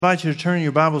I invite you to turn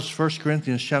your Bibles to 1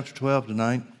 Corinthians chapter 12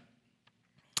 tonight.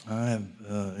 I have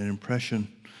an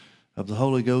impression of the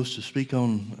Holy Ghost to speak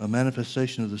on a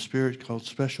manifestation of the Spirit called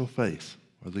special faith,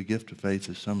 or the gift of faith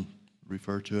as some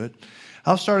refer to it.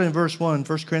 I'll start in verse 1,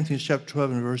 1 Corinthians chapter 12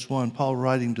 and verse 1, Paul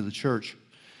writing to the church.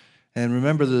 And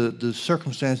remember the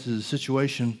circumstances, the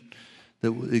situation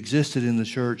that existed in the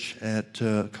church at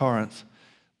Corinth.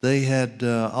 They had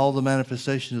all the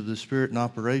manifestations of the Spirit in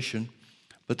operation,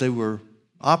 but they were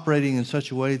operating in such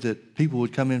a way that people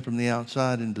would come in from the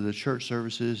outside into the church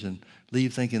services and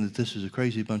leave thinking that this is a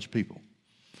crazy bunch of people.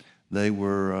 They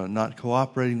were not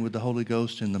cooperating with the Holy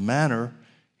Ghost in the manner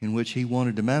in which he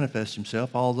wanted to manifest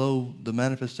himself. Although the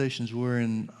manifestations were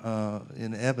in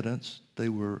evidence, they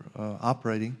were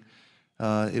operating.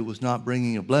 It was not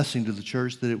bringing a blessing to the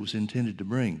church that it was intended to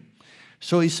bring.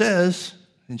 So he says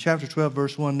in chapter 12,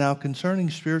 verse 1, "Now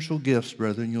concerning spiritual gifts,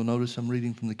 brethren," you'll notice I'm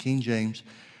reading from the King James.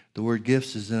 The word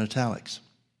gifts is in italics.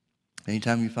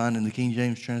 Anytime you find in the King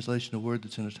James translation a word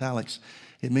that's in italics,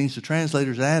 it means the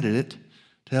translators added it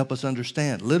to help us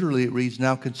understand. Literally, it reads,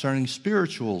 "Now concerning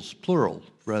spirituals, plural,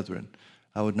 brethren,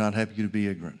 I would not have you to be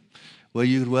ignorant." Well,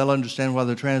 you could well understand why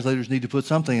the translators need to put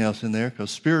something else in there,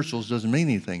 because spirituals doesn't mean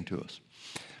anything to us.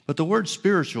 But the word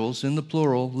spirituals in the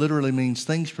plural literally means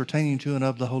things pertaining to and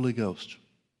of the Holy Ghost.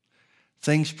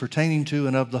 Things pertaining to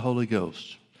and of the Holy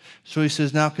Ghost. So he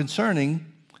says, "Now concerning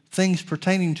things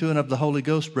pertaining to and of the Holy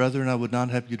Ghost, brethren, I would not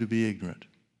have you to be ignorant."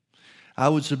 I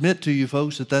would submit to you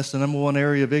folks that that's the number one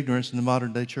area of ignorance in the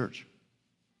modern day church.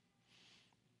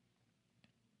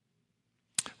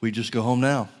 We just go home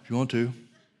now, if you want to.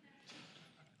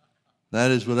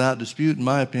 That is without dispute, in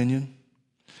my opinion.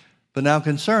 But now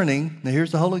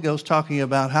here's the Holy Ghost talking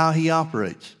about how he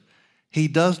operates. He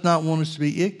does not want us to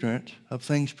be ignorant of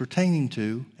things pertaining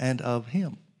to and of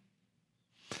him.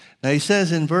 Now he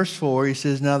says in verse 4, he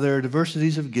says, "Now there are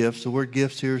diversities of gifts." The word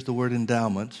gifts here is the word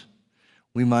endowment.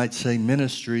 We might say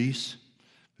ministries,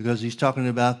 because he's talking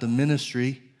about the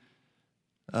ministry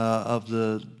of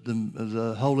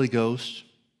the Holy Ghost.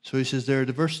 So he says there are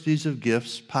diversities of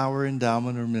gifts, power,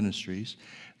 endowment, or ministries.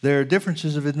 There are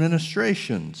differences of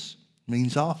administrations,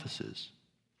 means offices.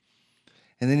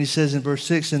 And then he says in verse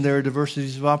 6, "And there are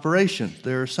diversities of operations."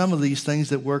 There are some of these things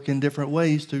that work in different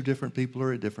ways through different people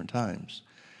or at different times.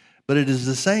 "But it is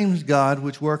the same God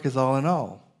which worketh all in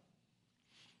all."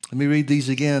 Let me read these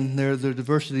again. There are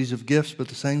diversities of gifts, but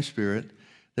the same Spirit.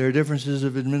 There are differences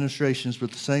of administrations,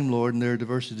 but the same Lord. And there are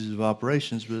diversities of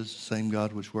operations, but it's the same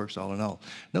God which works all in all.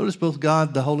 Notice both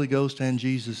God, the Holy Ghost, and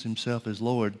Jesus himself as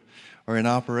Lord are in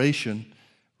operation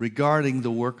regarding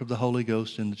the work of the Holy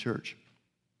Ghost in the church.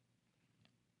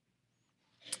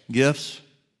 Gifts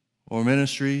or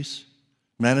ministries,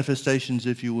 manifestations,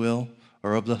 if you will,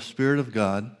 are of the Spirit of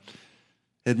God.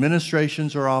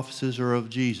 Administrations or offices are of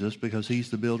Jesus, because he's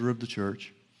the builder of the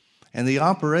church. And the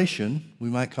operation, we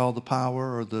might call the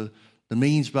power or the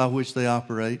means by which they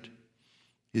operate,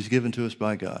 is given to us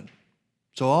by God.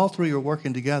 So all three are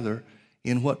working together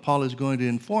in what Paul is going to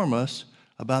inform us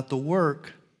about the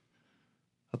work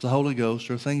of the Holy Ghost,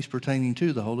 or things pertaining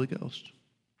to the Holy Ghost.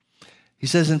 He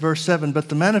says in verse 7, "But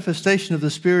the manifestation of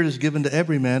the Spirit is given to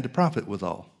every man to profit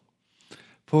withal.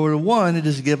 For to one it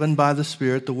is given by the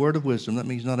Spirit the word of wisdom." That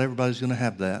means not everybody's going to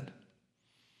have that,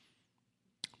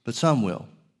 but some will.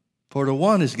 "For to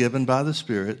one is given by the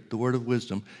Spirit the word of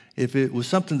wisdom." If it was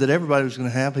something that everybody was going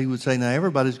to have, he would say, now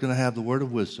everybody's going to have the word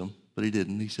of wisdom. But he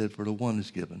didn't. He said, "For to one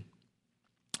is given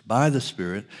by the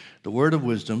Spirit the word of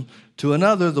wisdom, to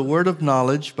another the word of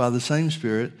knowledge by the same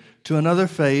Spirit, to another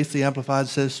faith," the Amplified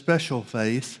says special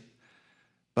faith,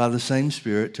 "by the same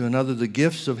Spirit, to another the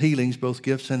gifts of healings." Both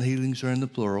gifts and healings are in the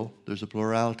plural. There's a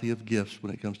plurality of gifts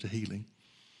when it comes to healing.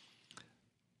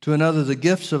 "To another the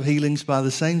gifts of healings by the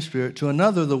same Spirit, to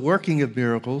another the working of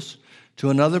miracles, to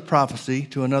another prophecy,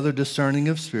 to another discerning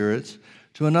of spirits,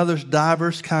 to another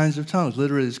diverse kinds of tongues."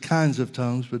 Literally it's kinds of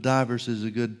tongues, but diverse is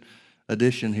a good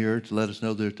addition here to let us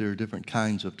know that there are different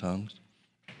kinds of tongues.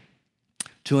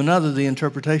 "To another the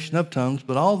interpretation of tongues,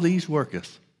 but all these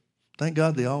worketh." Thank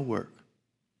God they all work.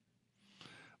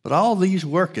 "But all these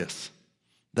worketh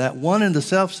that one and the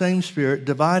selfsame Spirit,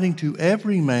 dividing to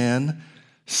every man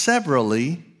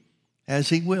severally as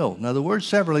he will." Now the word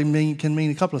severally can mean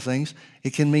a couple of things.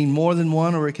 It can mean more than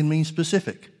one, or it can mean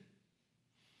specific.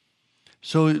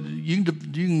 So you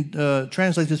can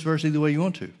translate this verse either way you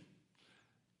want to.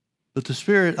 But the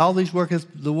Spirit, all these worketh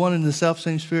the one and the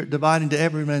selfsame Spirit, dividing to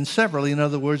every man severally. In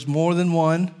other words, more than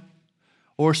one,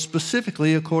 or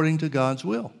specifically according to God's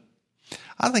will.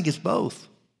 I think it's both.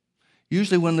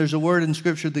 Usually when there's a word in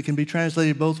Scripture that can be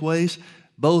translated both ways,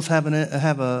 both have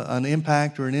an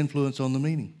impact or an influence on the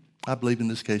meaning. I believe in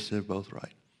this case they're both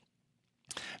right.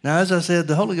 Now, as I said,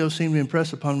 the Holy Ghost seemed to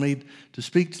impress upon me to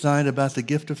speak tonight about the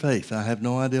gift of faith. I have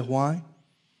no idea why.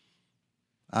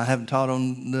 I haven't taught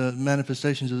on the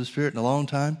manifestations of the Spirit in a long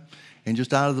time. And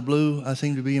just out of the blue, I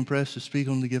seem to be impressed to speak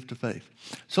on the gift of faith.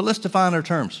 So let's define our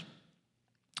terms.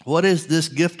 What is this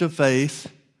gift of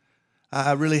faith?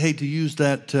 I really hate to use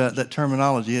that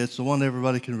terminology. It's the one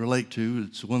everybody can relate to.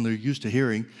 It's the one they're used to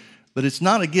hearing. But it's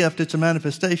not a gift, it's a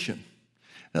manifestation.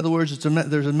 In other words,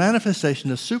 there's a manifestation,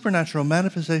 a supernatural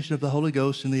manifestation of the Holy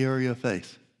Ghost in the area of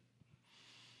faith.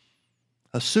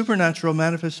 A supernatural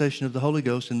manifestation of the Holy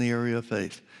Ghost in the area of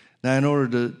faith. Now, in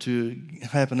order to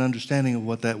have an understanding of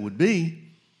what that would be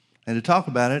and to talk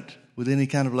about it with any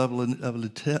kind of level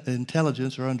of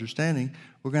intelligence or understanding,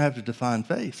 we're going to have to define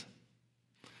faith.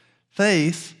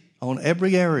 Faith on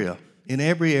every area, in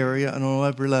every area and on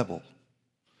every level.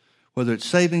 Whether it's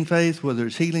saving faith, whether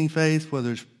it's healing faith,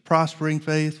 whether it's prospering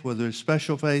faith, whether it's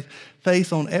special faith,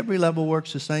 faith on every level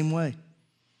works the same way.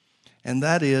 And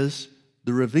that is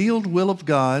the revealed will of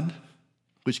God,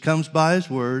 which comes by His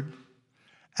Word,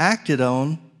 acted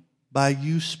on by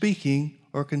you speaking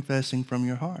or confessing from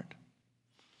your heart.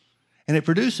 And it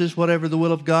produces whatever the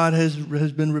will of God has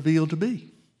been revealed to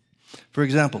be. For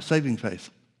example, saving faith.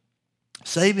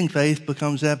 Saving faith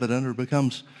becomes evident or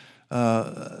becomes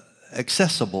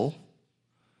accessible.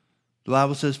 The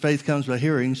Bible says faith comes by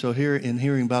hearing, so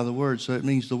hearing by the Word. So it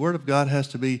means the Word of God has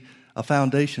to be a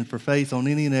foundation for faith on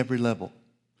any and every level.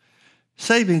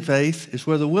 Saving faith is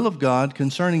where the will of God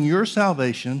concerning your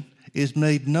salvation is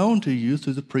made known to you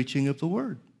through the preaching of the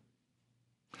Word.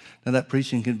 Now that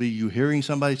preaching can be you hearing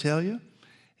somebody tell you.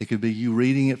 It could be you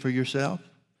reading it for yourself.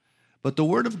 But the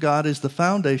Word of God is the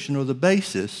foundation or the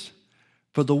basis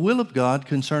for the will of God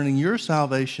concerning your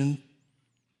salvation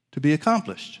to be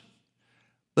accomplished.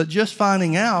 But just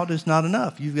finding out is not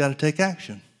enough. You've got to take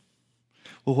action.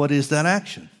 Well, what is that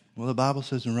action? Well, the Bible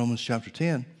says in Romans chapter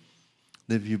 10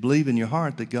 that if you believe in your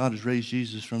heart that God has raised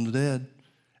Jesus from the dead,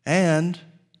 and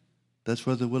that's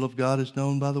where the will of God is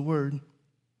known by the Word,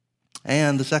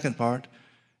 and the second part,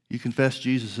 you confess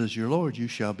Jesus as your Lord, you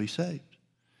shall be saved.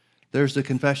 There's the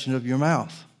confession of your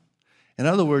mouth. In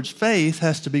other words, faith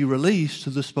has to be released to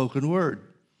the spoken Word.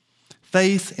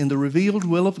 Faith in the revealed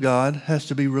will of God has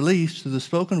to be released to the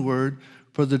spoken Word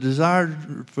for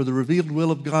the revealed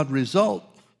will of God result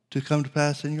to come to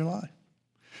pass in your life.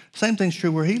 Same thing's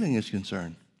true where healing is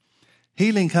concerned.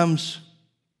 Healing comes,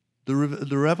 the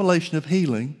revelation of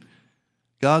healing,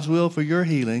 God's will for your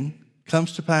healing,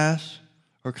 comes to pass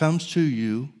or comes to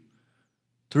you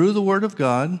through the Word of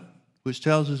God, which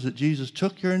tells us that Jesus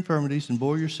took your infirmities and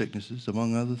bore your sicknesses,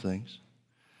 among other things.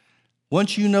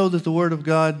 Once you know that the Word of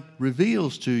God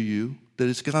reveals to you that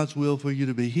it's God's will for you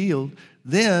to be healed,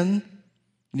 then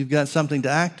you've got something to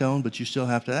act on, but you still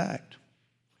have to act.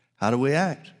 How do we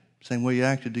act? Same way you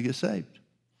acted to get saved.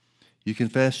 You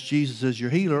confess Jesus as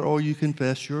your healer, or you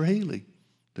confess your healing.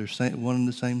 They're one and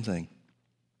the same thing.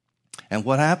 And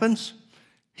what happens?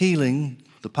 Healing,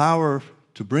 the power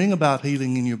to bring about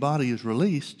healing in your body is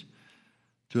released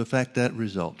to affect that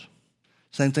result.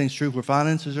 Same thing's true where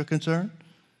finances are concerned.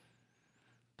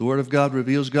 The Word of God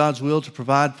reveals God's will to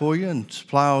provide for you and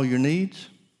supply all your needs.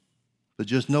 But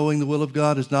just knowing the will of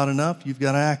God is not enough. You've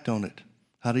got to act on it.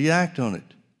 How do you act on it?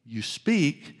 You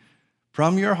speak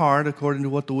from your heart according to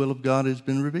what the will of God has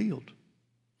been revealed.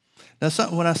 Now,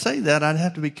 when I say that, I'd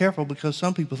have to be careful because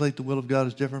some people think the will of God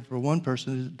is different for one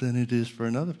person than it is for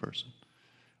another person.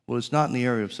 Well, it's not in the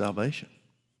area of salvation.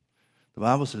 The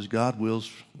Bible says God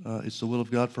wills, it's the will of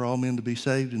God for all men to be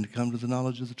saved and to come to the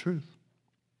knowledge of the truth.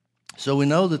 So we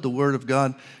know that the Word of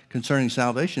God concerning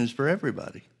salvation is for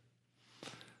everybody.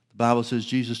 The Bible says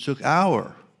Jesus took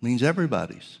means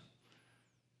everybody's,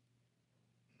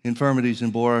 infirmities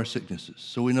and bore our sicknesses.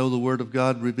 So we know the Word of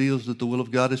God reveals that the will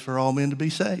of God is for all men to be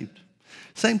saved.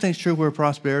 Same thing's true where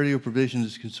prosperity or provision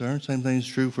is concerned. Same thing's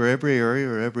true for every area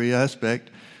or every aspect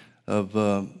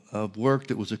of work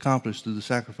that was accomplished through the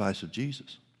sacrifice of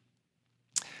Jesus.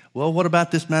 Well, what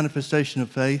about this manifestation of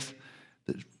faith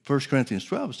that 1 Corinthians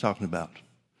 12 is talking about?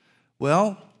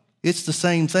 Well, it's the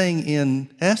same thing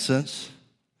in essence,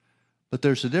 but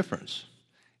there's a difference.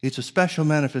 It's a special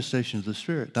manifestation of the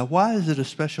Spirit. Now, why is it a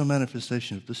special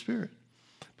manifestation of the Spirit?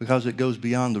 Because it goes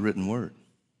beyond the written word.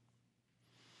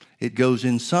 It goes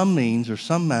in some means or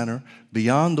some manner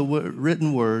beyond the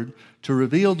written word to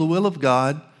reveal the will of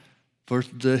God for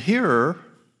the hearer,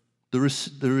 the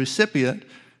recipient,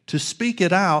 to speak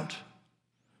it out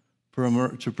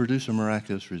to produce a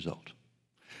miraculous result.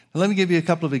 Now, let me give you a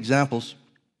couple of examples.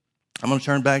 I'm going to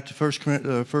turn back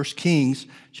to 1 Kings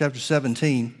chapter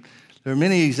 17. There are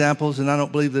many examples, and I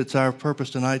don't believe that it's our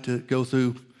purpose tonight to go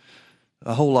through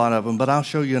a whole lot of them, but I'll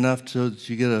show you enough so that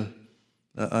you get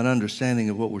an understanding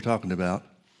of what we're talking about.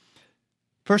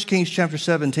 1 Kings chapter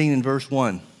 17 and verse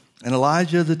 1. And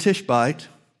Elijah the Tishbite,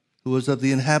 who was of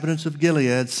the inhabitants of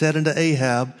Gilead, said unto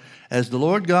Ahab, As the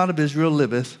Lord God of Israel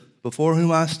liveth, before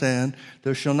whom I stand,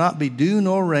 there shall not be dew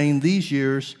nor rain these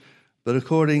years, but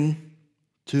according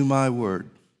to my word.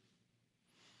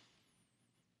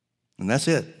 And that's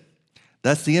it.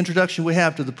 That's the introduction we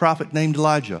have to the prophet named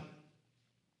Elijah.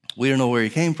 We don't know where he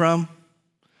came from.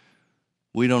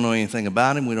 We don't know anything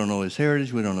about him. We don't know his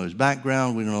heritage. We don't know his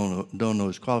background. We don't know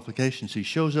his qualifications. He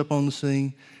shows up on the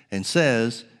scene and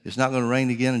says, it's not going to rain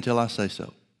again until I say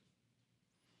so.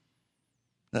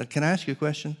 Now, can I ask you a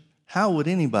question? How would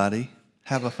anybody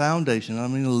have a foundation, I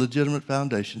mean a legitimate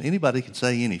foundation? Anybody can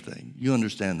say anything. You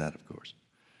understand that, of course.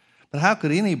 But how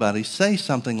could anybody say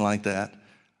something like that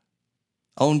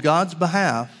on God's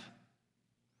behalf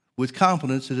with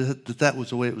confidence that that was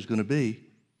the way it was going to be,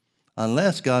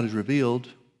 unless God has revealed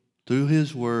through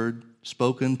his word,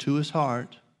 spoken to his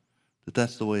heart, that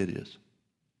that's the way it is?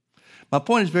 My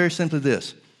point is very simply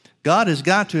this. God has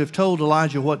got to have told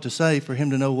Elijah what to say for him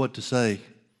to know what to say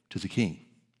to the king.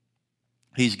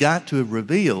 He's got to have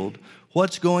revealed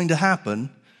what's going to happen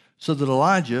so that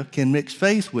Elijah can mix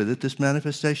faith with it, this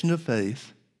manifestation of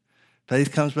faith.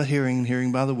 Faith comes by hearing, and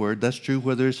hearing by the word. That's true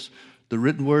whether it's the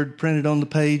written word printed on the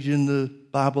page in the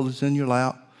Bible that's in your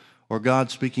lap or God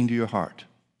speaking to your heart.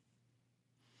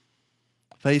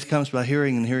 Faith comes by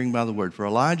hearing, and hearing by the word. For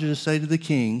Elijah to say to the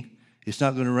king, it's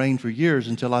not going to rain for years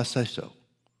until I say so.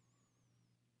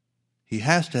 He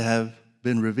has to have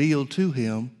been revealed to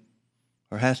him,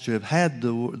 or has to have had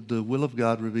the will of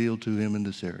God revealed to him in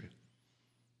this area.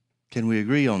 Can we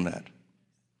agree on that?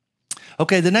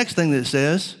 Okay, the next thing that it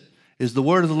says is the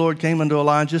word of the Lord came unto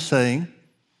Elijah, saying,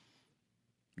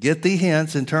 Get thee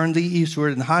hence, and turn thee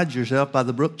eastward, and hide yourself by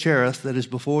the brook Cherith that is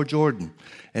before Jordan.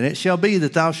 And it shall be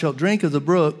that thou shalt drink of the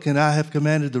brook, and I have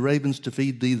commanded the ravens to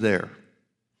feed thee there.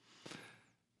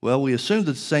 Well, we assume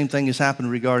that the same thing has happened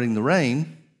regarding the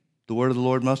rain. The word of the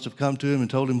Lord must have come to him and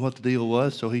told him what the deal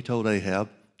was, so he told Ahab,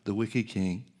 the wicked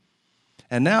king.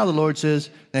 And now the Lord says,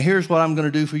 now here's what I'm going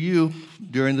to do for you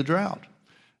during the drought.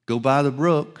 Go by the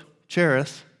brook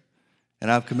Cherith,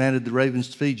 and I've commanded the ravens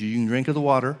to feed you. You can drink of the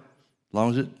water as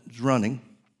long as it's running,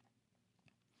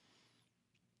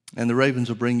 and the ravens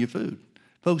will bring you food.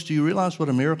 Folks, do you realize what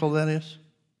a miracle that is?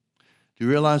 Do you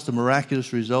realize the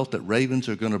miraculous result that ravens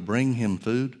are going to bring him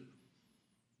food?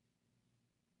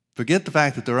 Forget the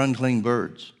fact that they're unclean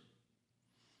birds.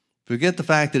 Forget the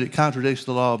fact that it contradicts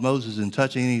the law of Moses in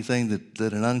touching anything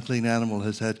that an unclean animal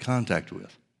has had contact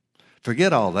with.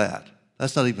 Forget all that.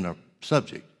 That's not even a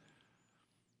subject.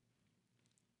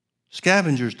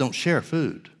 Scavengers don't share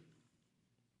food.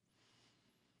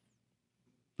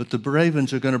 But the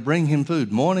ravens are going to bring him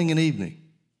food morning and evening.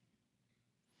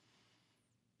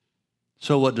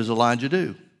 So what does Elijah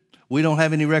do? We don't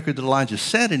have any record that Elijah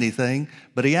said anything,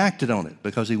 but he acted on it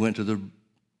because he went to the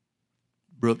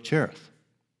brook Cherith.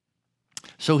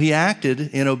 So he acted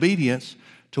in obedience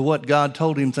to what God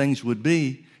told him things would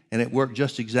be, and it worked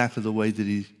just exactly the way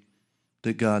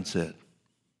that God said.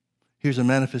 Here's a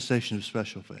manifestation of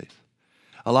special faith.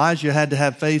 Elijah had to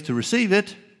have faith to receive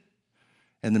it,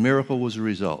 and the miracle was a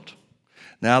result.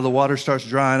 Now the water starts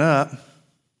drying up.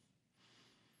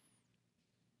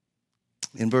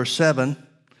 In verse 7,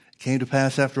 it came to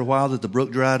pass after a while that the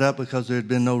brook dried up because there had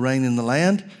been no rain in the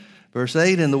land. Verse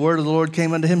 8, and the word of the Lord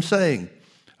came unto him, saying,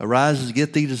 Arise and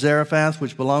get thee to Zarephath,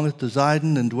 which belongeth to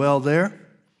Zidon, and dwell there.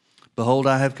 Behold,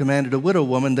 I have commanded a widow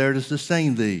woman there to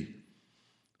sustain thee.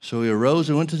 So he arose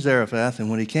and went to Zarephath, and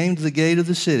when he came to the gate of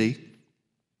the city,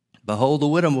 behold, the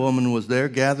widow woman was there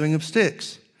gathering of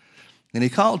sticks. And he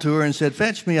called to her and said,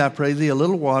 Fetch me, I pray thee, a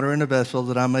little water in a vessel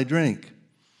that I may drink.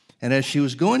 And as she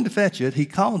was going to fetch it, he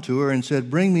called to her and said,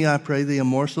 Bring me, I pray thee, a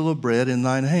morsel of bread in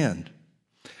thine hand.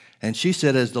 And she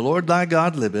said, As the Lord thy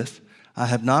God liveth, I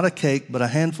have not a cake, but a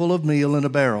handful of meal in a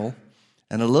barrel,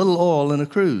 and a little oil in a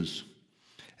cruse.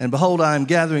 And behold, I am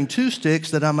gathering 2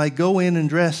 sticks, that I may go in and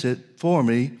dress it for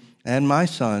me and my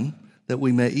son, that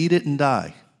we may eat it and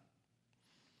die.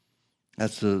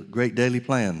 That's a great daily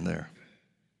plan there.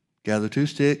 Gather 2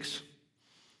 sticks,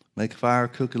 make a fire,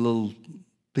 cook a little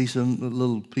piece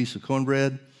of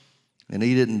cornbread, and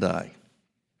eat it and die.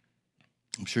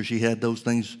 I'm sure she had those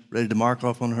things ready to mark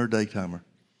off on her day timer.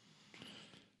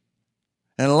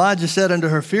 And Elijah said unto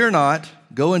her, Fear not,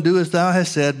 go and do as thou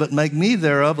hast said, but make me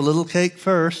thereof a little cake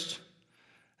first,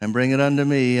 and bring it unto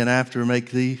me, and after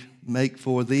make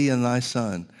for thee and thy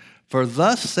son. For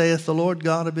thus saith the Lord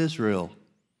God of Israel,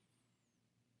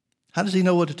 How does he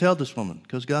know what to tell this woman?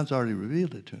 Because God's already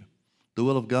revealed it to him. The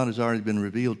will of God has already been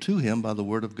revealed to him by the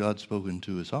word of God spoken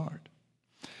to his heart.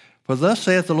 For thus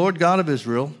saith the Lord God of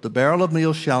Israel, the barrel of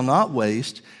meal shall not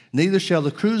waste, neither shall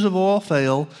the cruse of oil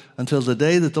fail until the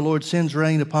day that the Lord sends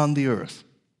rain upon the earth.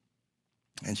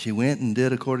 And she went and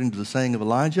did according to the saying of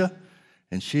Elijah,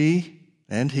 and she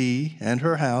and he and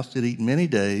her house did eat many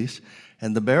days,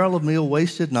 and the barrel of meal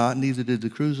wasted not, neither did the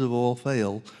cruse of oil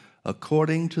fail,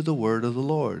 according to the word of the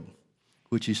Lord,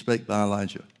 which he spake by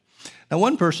Elijah. Now,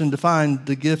 one person defined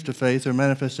the gift of faith or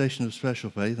manifestation of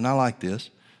special faith, and I like this.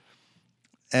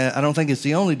 I don't think it's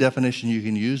the only definition you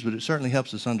can use, but it certainly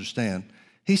helps us understand.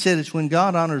 He said it's when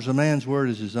God honors a man's word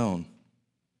as his own.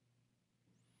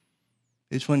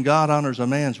 It's when God honors a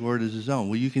man's word as his own.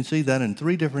 Well, you can see that in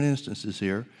 3 different instances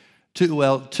here.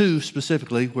 2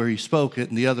 specifically where he spoke it,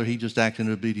 and the other he just acted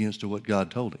in obedience to what God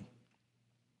told him.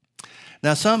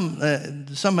 Now, some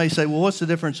may say, well, what's the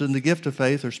difference in the gift of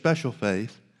faith or special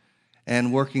faith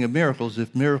and working of miracles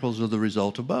if miracles are the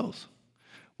result of both?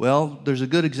 Well, there's a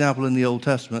good example in the Old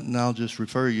Testament, and I'll just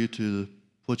refer you to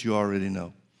what you already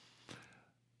know.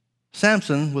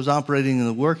 Samson was operating in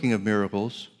the working of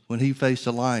miracles when he faced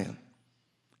a lion.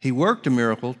 He worked a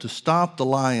miracle to stop the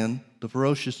lion, the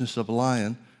ferociousness of a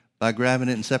lion, by grabbing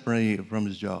it and separating it from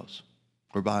his jaws,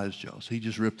 or by his jaws. He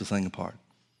just ripped the thing apart,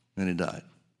 and he died.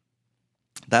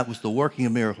 That was the working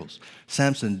of miracles.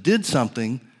 Samson did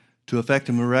something to effect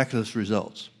miraculous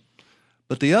results.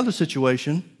 But the other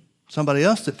situation, somebody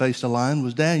else that faced a lion,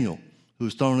 was Daniel, who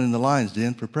was thrown in the lion's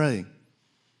den for praying.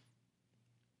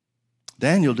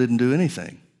 Daniel didn't do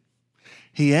anything.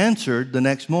 He answered the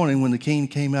next morning when the king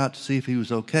came out to see if he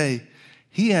was okay.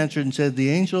 He answered and said, the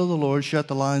angel of the Lord shut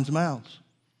the lions' mouths.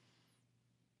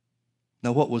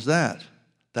 Now, what was that?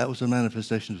 That was a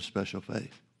manifestation of special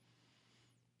faith.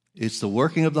 It's the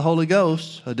working of the Holy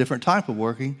Ghost, a different type of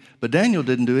working, but Daniel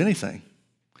didn't do anything.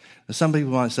 Now, some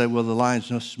people might say, well, the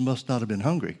lions must not have been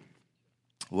hungry.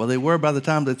 Well, they were by the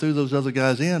time they threw those other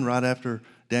guys in right after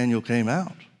Daniel came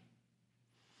out.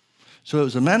 So it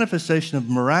was a manifestation of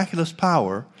miraculous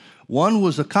power. One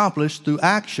was accomplished through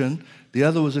action. The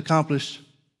other was accomplished,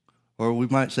 or we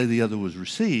might say the other was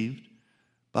received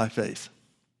by faith.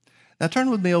 Now turn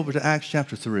with me over to Acts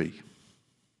chapter 3.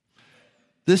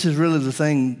 This is really the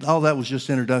thing, all that was just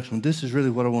introduction. This is really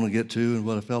what I want to get to and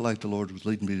what I felt like the Lord was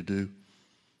leading me to do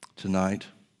tonight.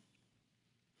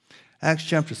 Acts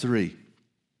chapter 3.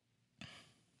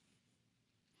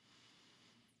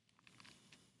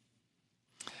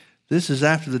 This is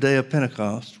after the day of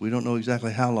Pentecost. We don't know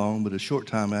exactly how long, but a short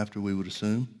time after, we would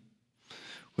assume,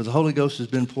 where the Holy Ghost has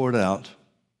been poured out.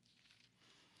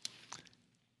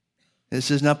 It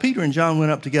says, now Peter and John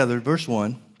went up together, verse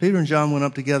 1, Peter and John went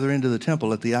up together into the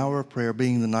temple at the hour of prayer,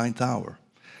 being the 9th hour.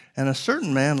 And a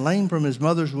certain man, lame from his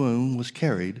mother's womb, was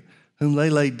carried, whom they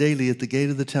laid daily at the gate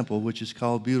of the temple, which is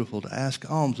called Beautiful, to ask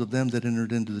alms of them that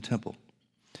entered into the temple.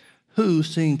 Who,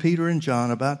 seeing Peter and John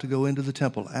about to go into the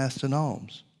temple, asked an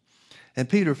alms. And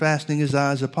Peter, fastening his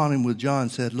eyes upon him with John,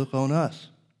 said, look on us.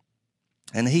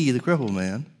 And he, the crippled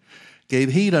man,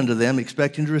 gave heed unto them,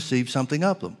 expecting to receive something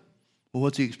of them. Well,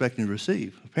 what's he expecting to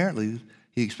receive? Apparently,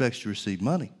 he expects to receive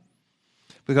money.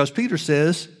 Because Peter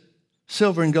says,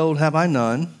 silver and gold have I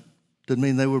none. Doesn't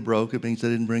mean they were broke. It means they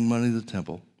didn't bring money to the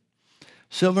temple.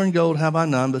 Silver and gold have I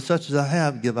none, but such as I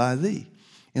have give I thee.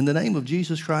 In the name of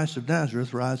Jesus Christ of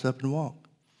Nazareth, rise up and walk.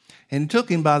 And he took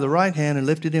him by the right hand and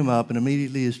lifted him up, and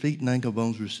immediately his feet and ankle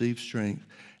bones received strength.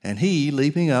 And he,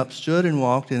 leaping up, stood and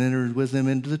walked and entered with them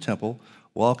into the temple,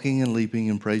 walking and leaping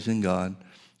and praising God.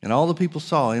 And all the people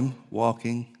saw him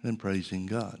walking and praising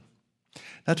God.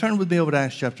 Now turn with me over to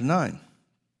Acts chapter 9.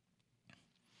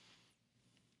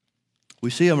 We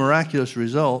see a miraculous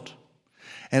result.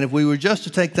 And if we were just to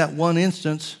take that one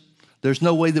instance, there's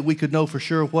no way that we could know for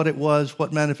sure what it was,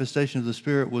 what manifestation of the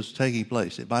Spirit was taking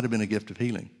place. It might have been a gift of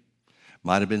healing.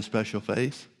 Might have been special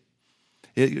faith.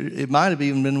 It might have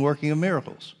even been working of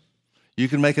miracles. You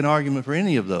can make an argument for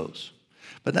any of those.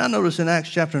 But now notice in Acts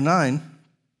chapter 9,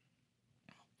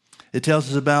 it tells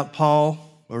us about Paul,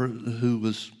 who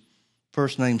was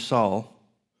first named Saul,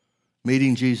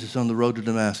 meeting Jesus on the road to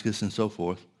Damascus and so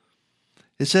forth.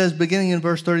 It says, beginning in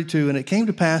verse 32, and it came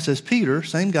to pass as Peter,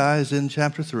 same guy as in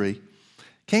chapter 3,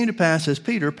 came to pass as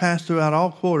Peter passed throughout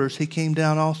all quarters, he came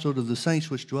down also to the saints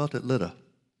which dwelt at Lydda.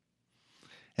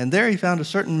 And there he found a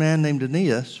certain man named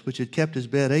Aeneas, which had kept his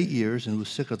bed 8 years and was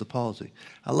sick of the palsy.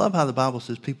 I love how the Bible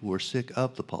says people were sick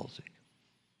of the palsy.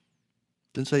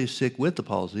 It didn't say sick with the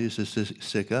palsy, it says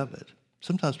sick of it.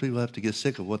 Sometimes people have to get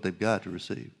sick of what they've got to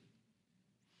receive.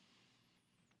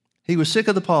 He was sick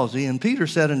of the palsy, and Peter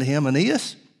said unto him,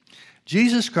 Aeneas,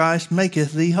 Jesus Christ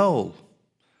maketh thee whole.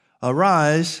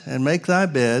 Arise and make thy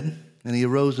bed. And he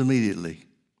arose immediately.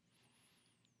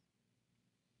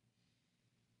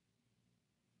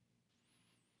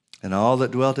 And all that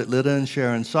dwelt at Lydda and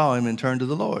Sharon saw him and turned to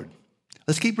the Lord.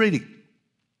 Let's keep reading.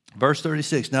 Verse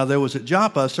 36. Now there was at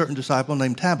Joppa a certain disciple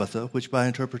named Tabitha, which by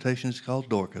interpretation is called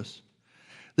Dorcas.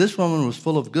 This woman was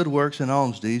full of good works and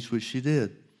alms deeds, which she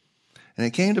did. And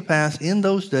it came to pass in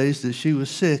those days that she was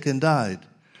sick and died,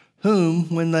 whom,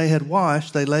 when they had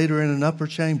washed, they laid her in an upper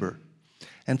chamber.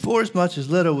 And forasmuch as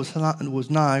Lydda was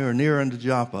nigh or near unto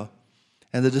Joppa,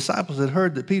 and the disciples had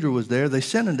heard that Peter was there, they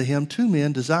sent unto him 2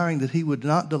 men, desiring that he would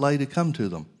not delay to come to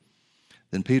them.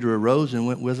 Then Peter arose and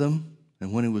went with them.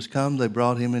 And when he was come, they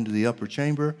brought him into the upper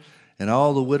chamber. And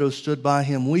all the widows stood by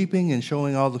him, weeping and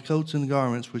showing all the coats and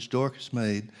garments which Dorcas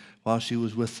made while she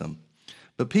was with them.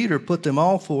 But Peter put them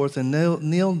all forth and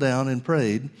kneeled down and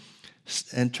prayed,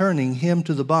 and turning him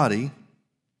to the body,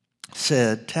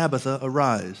 said, Tabitha,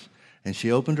 arise. And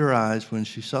she opened her eyes. When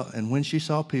she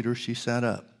saw Peter, she sat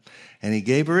up. And he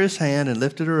gave her his hand and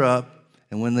lifted her up.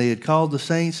 And when they had called the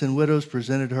saints and widows,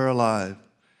 presented her alive.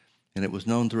 And it was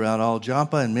known throughout all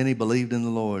Joppa, and many believed in the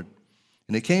Lord.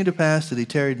 And it came to pass that he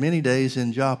tarried many days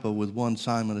in Joppa with one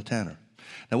Simon a tanner.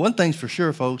 Now, one thing's for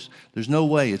sure, folks, there's no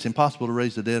way, it's impossible to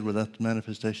raise the dead without the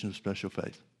manifestation of special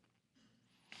faith.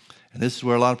 And this is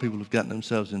where a lot of people have gotten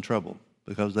themselves in trouble,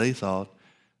 because they thought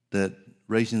that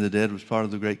raising the dead was part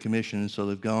of the Great Commission, and so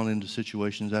they've gone into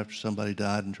situations after somebody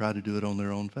died and tried to do it on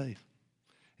their own faith.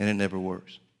 And it never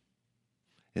works.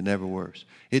 It never works.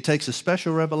 It takes a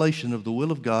special revelation of the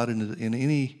will of God in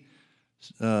any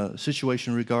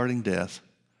situation regarding death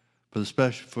for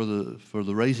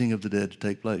the raising of the dead to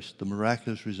take place, the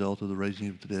miraculous result of the raising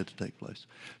of the dead to take place.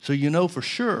 So you know for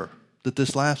sure that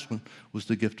this last one was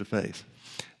the gift of faith.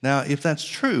 Now, if that's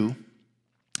true,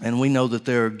 and we know that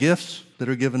there are gifts that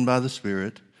are given by the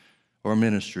Spirit or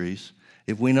ministries,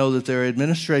 if we know that there are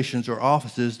administrations or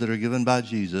offices that are given by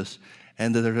Jesus,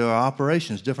 and that there are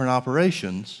operations, different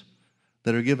operations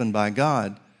that are given by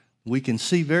God, we can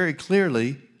see very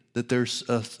clearly that there's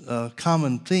a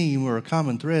common theme or a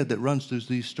common thread that runs through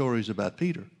these stories about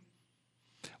Peter.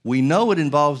 We know it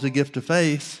involves the gift of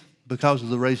faith because of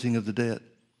the raising of the dead.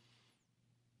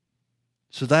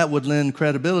 So that would lend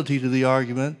credibility to the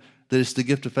argument that it's the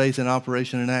gift of faith in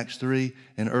operation in Acts 3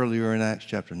 and earlier in Acts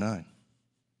chapter 9.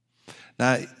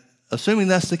 Now, assuming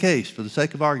that's the case, for the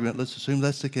sake of argument, let's assume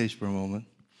that's the case for a moment.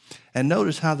 And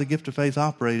notice how the gift of faith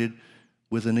operated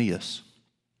with Aeneas.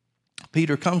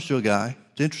 Peter comes to a guy.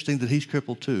 It's interesting that he's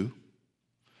crippled too,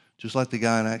 just like the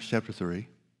guy in Acts chapter 3.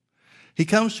 He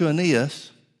comes to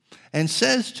Aeneas and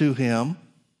says to him,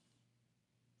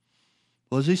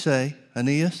 what does he say?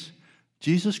 Aeneas,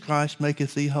 Jesus Christ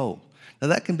maketh thee whole. Now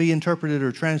that can be interpreted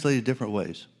or translated different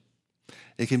ways.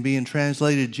 It can be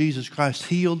translated, Jesus Christ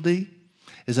healed thee.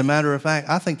 As a matter of fact,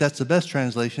 I think that's the best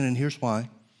translation, and here's why.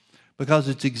 Because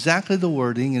it's exactly the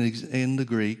wording in the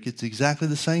Greek. It's exactly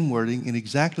the same wording in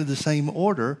exactly the same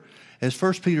order as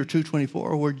 1 Peter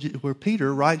 2:24, where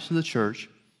Peter writes to the church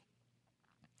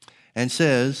and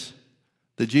says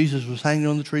that Jesus was hanging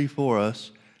on the tree for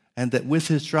us and that with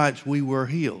his stripes we were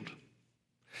healed.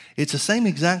 It's the same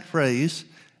exact phrase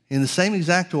in the same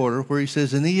exact order where he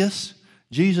says, Aeneas,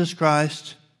 Jesus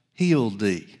Christ healed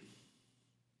thee.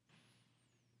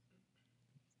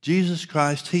 Jesus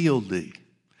Christ healed thee.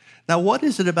 Now, what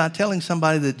is it about telling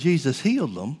somebody that Jesus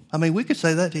healed them? I mean, we could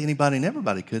say that to anybody and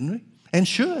everybody, couldn't we? And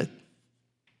should.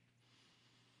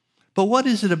 But what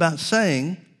is it about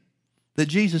saying that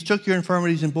Jesus took your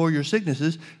infirmities and bore your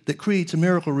sicknesses that creates a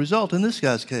miracle result in this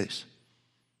guy's case?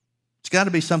 It's got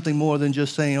to be something more than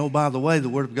just saying, oh, by the way, the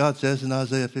Word of God says in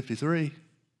Isaiah 53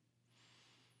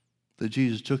 that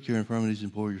Jesus took your infirmities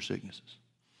and bore your sicknesses.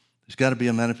 There's got to be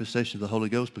a manifestation of the Holy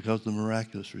Ghost because of the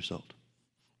miraculous result.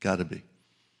 Got to be.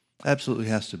 Absolutely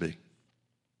has to be.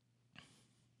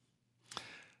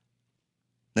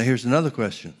 Now here's another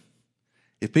question.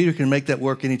 If Peter can make that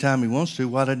work anytime he wants to,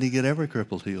 why didn't he get every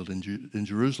crippled healed in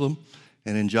Jerusalem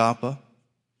and in Joppa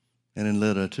and in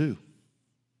Lydda too?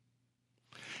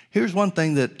 Here's one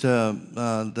thing that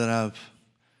I've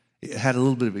had a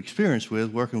little bit of experience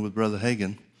with working with Brother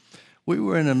Hagin. We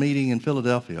were in a meeting in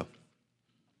Philadelphia.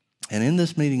 And in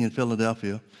this meeting in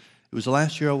Philadelphia, it was the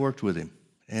last year I worked with him.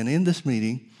 And in this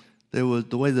meeting, there was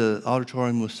the way the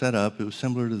auditorium was set up, it was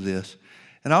similar to this.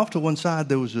 And off to one side,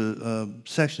 there was a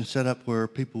section set up where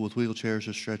people with wheelchairs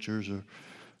or stretchers or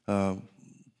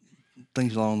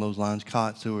things along those lines,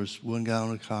 cots, there was one guy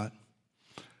on a cot,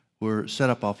 were set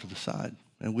up off to the side.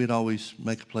 And we'd always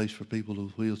make a place for people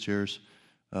with wheelchairs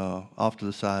off to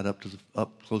the side, up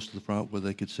close to the front where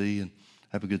they could see.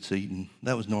 have a good seat, and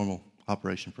that was normal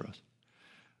operation for us.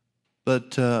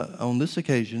 But on this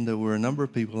occasion, there were a number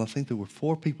of people. I think there were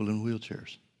 4 people in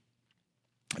wheelchairs.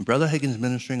 And Brother Hagin's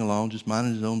ministering along, just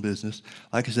minding his own business.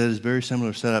 Like I said, it's very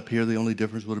similar setup here. The only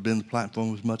difference would have been the platform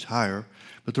was much higher,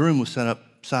 but the room was set up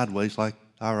sideways like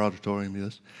our auditorium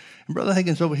is. And Brother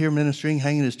Hagin's over here ministering,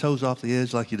 hanging his toes off the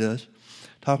edge like he does,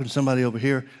 talking to somebody over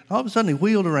here. And all of a sudden, he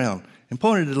wheeled around and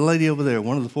pointed at the lady over there,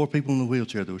 one of the 4 people in the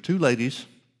wheelchair. There were 2 ladies,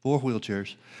 4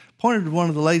 wheelchairs. Pointed at one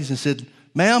of the ladies and said,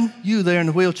 "Ma'am, you there in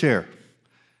the wheelchair."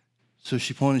 So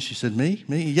she pointed, she said, "Me?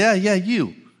 Me? Yeah,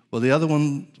 you." Well, the other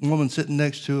woman sitting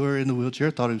next to her in the wheelchair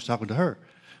thought he was talking to her.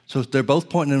 So they're both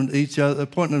pointing at each other,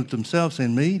 pointing at themselves,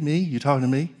 saying, "Me? You talking to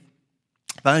me?"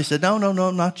 Finally said, No,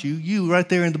 not you. You right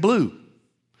there in the blue.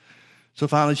 So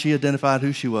finally she identified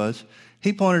who she was.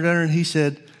 He pointed at her and he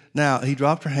said, now, he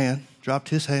dropped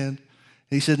his hand. And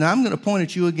he said, "Now I'm going to point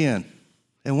at you again.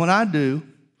 And when I do,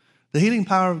 the healing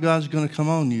power of God is going to come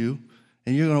on you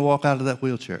and you're going to walk out of that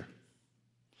wheelchair."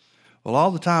 Well,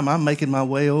 all the time I'm making my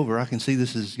way over. I can see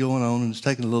this is going on and it's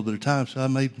taking a little bit of time. So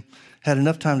I had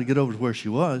enough time to get over to where she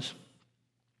was.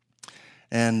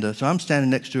 And so I'm standing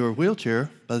next to her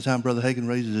wheelchair by the time Brother Hagin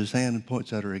raises his hand and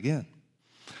points at her again.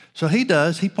 So he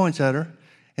points at her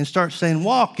and starts saying,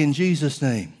 "Walk in Jesus'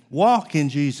 name, walk in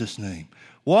Jesus' name,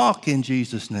 walk in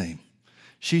Jesus' name."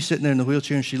 She's sitting there in the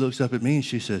wheelchair and she looks up at me and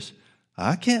she says,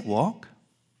 "I can't walk."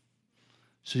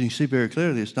 So you can see very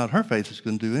clearly it's not her faith that's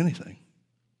going to do anything.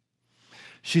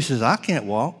 She says, "I can't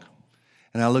walk."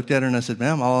 And I looked at her and I said,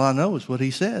 "Ma'am, all I know is what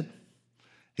he said.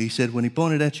 He said when he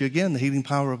pointed at you again, the healing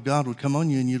power of God would come on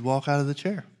you and you'd walk out of the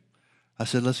chair." I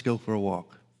said, "Let's go for a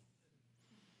walk."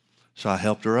 So I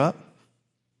helped her up.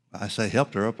 I say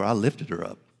helped her up, or I lifted her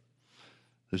up.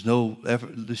 There's no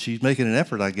effort. She's making an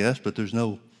effort, I guess, but there's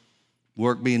no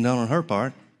work being done on her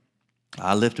part.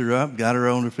 I lifted her up, got her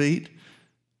on her feet.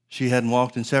 She hadn't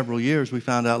walked in several years, we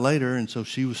found out later, and so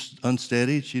she was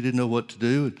unsteady. She didn't know what to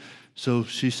do. And so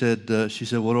she said,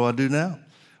 "What do I do now?"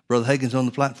 Brother Hagin's on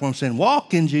the platform saying,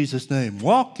 "Walk in Jesus' name,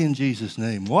 walk in Jesus'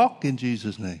 name, walk in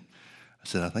Jesus' name." I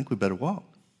said, "I think we better walk."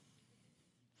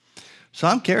 So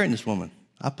I'm carrying this woman.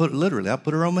 I put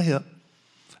her on my hip.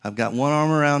 I've got one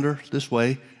arm around her this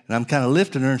way, and I'm kind of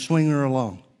lifting her and swinging her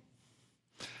along.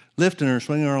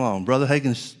 Brother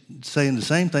Hagin's saying the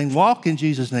same thing, "Walk in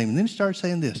Jesus' name." And then he started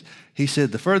saying this. He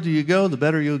said, "The further you go, the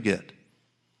better you'll get.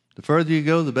 The further you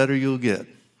go, the better you'll get."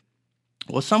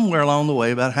 Well, somewhere along the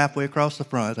way, about halfway across the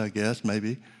front, I guess,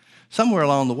 maybe, somewhere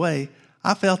along the way,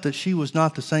 I felt that she was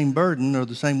not the same burden or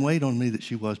the same weight on me that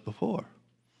she was before.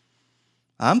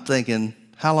 I'm thinking,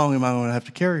 how long am I going to have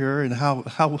to carry her, and how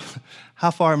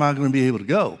far am I going to be able to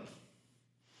go?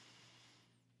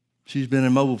 She's been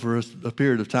immobile for a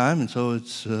period of time, and so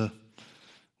it's, how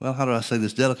do I say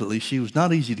this delicately? She was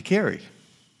not easy to carry.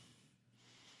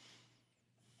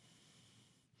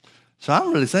 So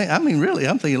I'm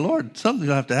thinking, Lord, something's going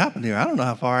to have to happen here. I don't know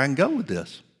how far I can go with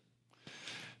this.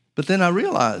 But then I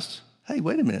realized, hey,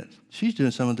 wait a minute. She's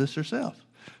doing some of this herself.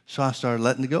 So I started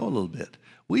letting it go a little bit.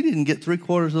 We didn't get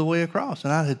 3/4 of the way across,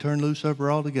 and I had turned loose of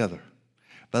her altogether.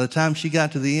 By the time she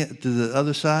got to the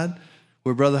other side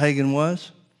where Brother Hagin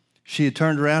was, she had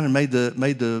turned around and made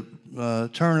the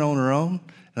turn on her own,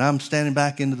 and I'm standing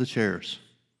back into the chairs,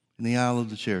 in the aisle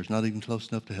of the chairs, not even close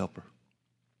enough to help her.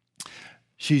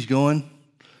 She's going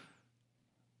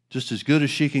just as good as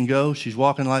she can go. She's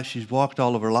walking like she's walked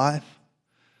all of her life.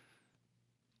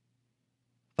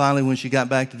 Finally, when she got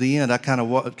back to the end, I kind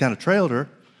of trailed her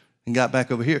and got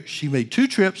back over here. She made 2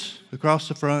 trips across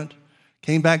the front,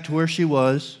 came back to where she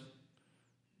was.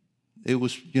 It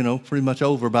was, pretty much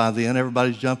over by then.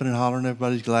 Everybody's jumping and hollering.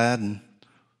 Everybody's glad and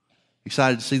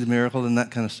excited to see the miracle and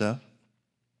that kind of stuff.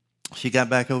 She got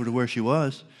back over to where she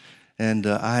was, and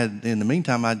in the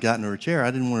meantime, I'd gotten her a chair. I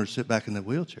didn't want her to sit back in the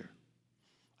wheelchair.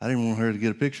 I didn't want her to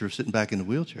get a picture of sitting back in the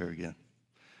wheelchair again.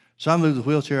 So I moved the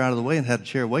wheelchair out of the way and had a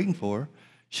chair waiting for her.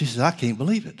 She says, "I can't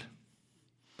believe it."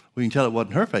 We can tell it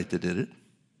wasn't her faith that did it.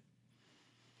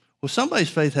 Well, somebody's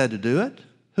faith had to do it.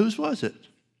 Whose was it?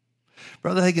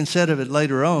 Brother Hagin said of it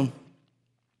later on.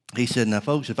 He said, "Now,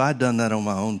 folks, if I'd done that on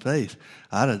my own faith,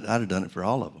 I'd have done it for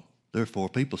all of them. There are 4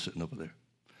 people sitting over there.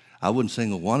 I wouldn't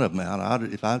single one of them out.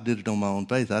 If I did it on my own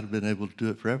faith, I'd have been able to do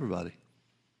it for everybody."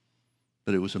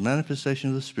 But it was a manifestation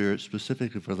of the Spirit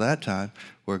specifically for that time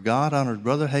where God honored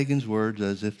Brother Hagin's words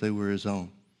as if they were his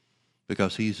own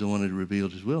because he's the one that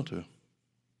revealed his will to him.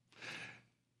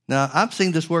 Now, I've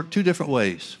seen this work 2 different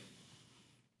ways.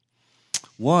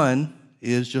 One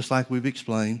is just like we've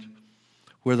explained,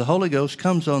 where the Holy Ghost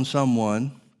comes on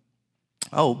someone.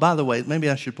 Oh, by the way, maybe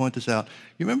I should point this out.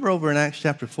 You remember over in Acts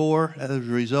chapter 4, as a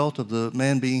result of the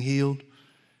man being healed,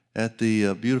 at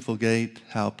the beautiful gate,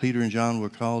 how Peter and John were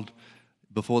called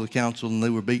before the council and they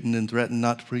were beaten and threatened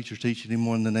not to preach or teach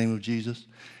anymore in the name of Jesus.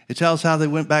 It tells how they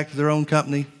went back to their own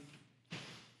company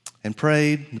and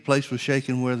prayed. The place was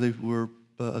shaken where they were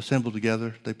assembled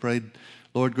together. They prayed,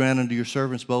 Lord, grant unto your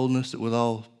servants boldness that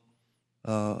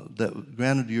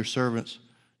grant unto your servants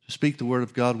to speak the word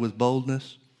of God with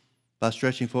boldness by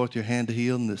stretching forth your hand to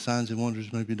heal, and that signs and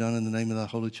wonders may be done in the name of thy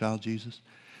holy child Jesus.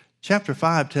 Chapter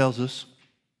 5 tells us,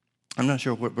 I'm not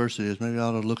sure what verse it is, maybe I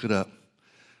ought to look it up.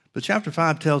 But chapter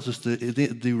 5 tells us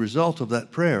the result of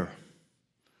that prayer.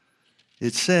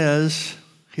 It says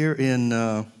here in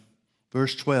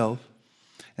verse 12,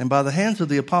 and by the hands of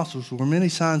the apostles were many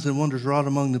signs and wonders wrought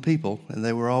among the people, and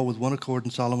they were all with one accord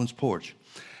in Solomon's porch.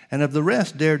 And of the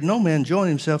rest dared no man join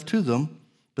himself to them,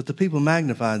 but the people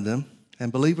magnified them,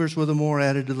 and believers were the more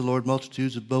added to the Lord,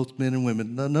 multitudes of both men and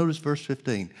women. Now notice verse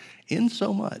 15.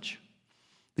 Insomuch,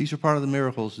 these are part of the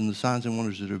miracles and the signs and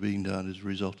wonders that are being done as a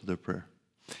result of their prayer.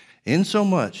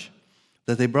 Insomuch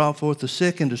that they brought forth the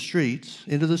sick into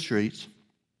the streets,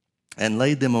 and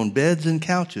laid them on beds and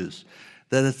couches,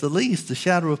 that at the least the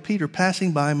shadow of Peter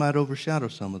passing by might overshadow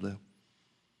some of them.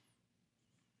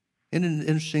 Isn't it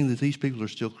interesting that these people are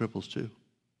still cripples too?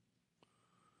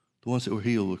 The ones that were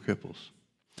healed were cripples.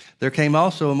 There came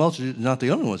also a multitude, not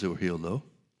the only ones that were healed though.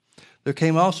 There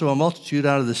came also a multitude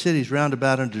out of the cities round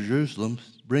about unto Jerusalem,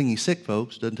 bringing sick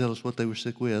folks. Doesn't tell us what they were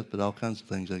sick with, but all kinds of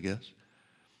things, I guess.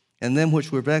 And them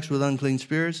which were vexed with unclean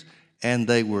spirits, and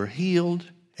they were healed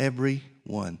every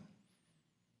one.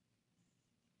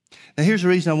 Now here's the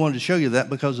reason I wanted to show you that,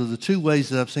 because of the two ways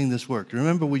that I've seen this work.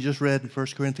 Remember we just read in 1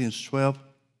 Corinthians 12?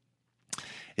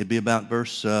 It'd be about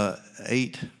verse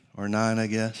 8 or 9, I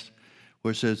guess,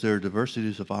 where it says there are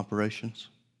diversities of operations,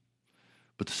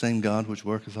 but the same God which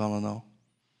worketh all in all.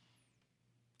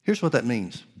 Here's what that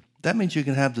means. That means you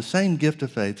can have the same gift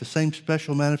of faith, the same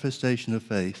special manifestation of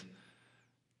faith,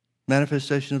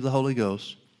 manifestation of the Holy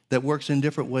Ghost, that works in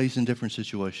different ways in different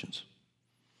situations.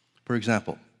 For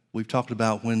example, we've talked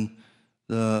about when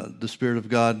the Spirit of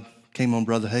God came on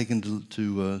Brother Hagin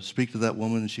to speak to that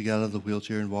woman, and she got out of the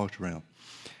wheelchair and walked around.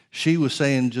 She was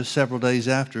saying just several days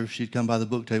after, she'd come by the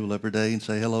book table every day and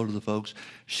say hello to the folks.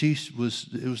 It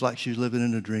was like she was living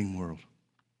in a dream world.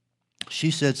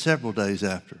 She said several days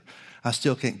after, I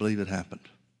still can't believe it happened.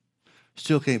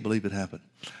 Still can't believe it happened.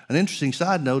 An interesting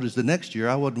side note is the next year,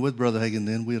 I wasn't with Brother Hagin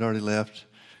then. We had already left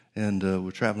and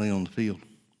were traveling on the field.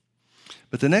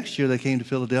 But the next year they came to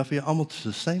Philadelphia, almost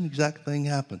the same exact thing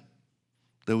happened.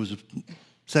 There was a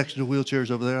section of wheelchairs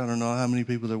over there. I don't know how many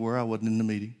people there were. I wasn't in the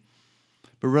meeting.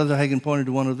 But Brother Hagin pointed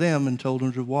to one of them and told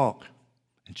her to walk.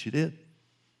 And she did.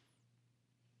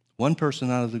 One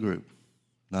person out of the group.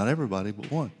 Not everybody,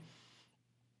 but one.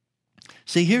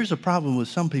 See, here's a problem with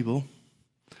some people.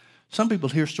 Some people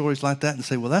hear stories like that and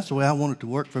say, well, that's the way I want it to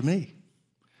work for me.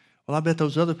 Well, I bet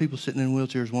those other people sitting in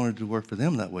wheelchairs wanted it to work for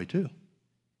them that way too.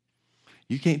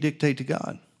 You can't dictate to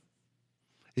God.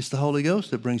 It's the Holy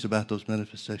Ghost that brings about those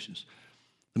manifestations.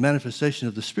 The manifestation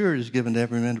of the Spirit is given to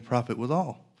every man to profit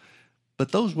withal.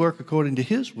 But those work according to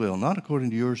His will, not according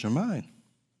to yours or mine.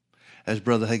 As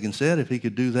Brother Hagin said, if he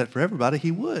could do that for everybody,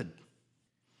 he would.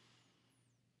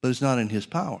 But it's not in his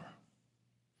power.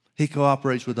 He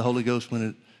cooperates with the Holy Ghost when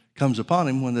it comes upon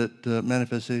him. When that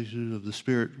manifestation of the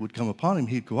Spirit would come upon him,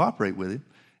 he'd cooperate with him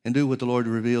and do what the Lord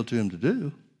revealed to him to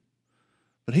do.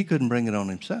 But he couldn't bring it on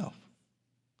himself.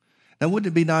 Now,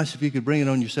 wouldn't it be nice if you could bring it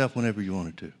on yourself whenever you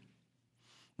wanted to?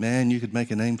 Man, you could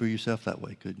make a name for yourself that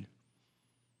way, couldn't you?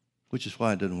 Which is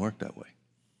why it doesn't work that way.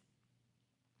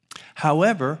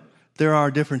 However, there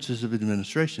are differences of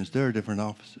administrations. There are different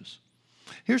offices.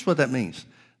 Here's what that means.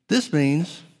 This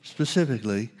means,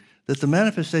 specifically, that the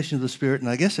manifestation of the Spirit, and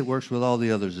I guess it works with all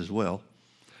the others as well,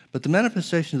 but the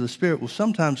manifestation of the Spirit will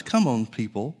sometimes come on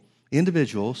people,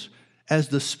 individuals, as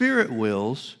the Spirit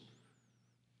wills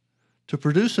to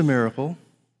produce a miracle,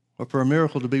 or for a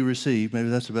miracle to be received, maybe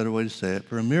that's a better way to say it,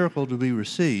 for a miracle to be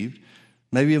received.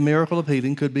 Maybe a miracle of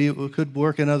healing could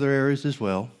work in other areas as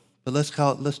well. But let's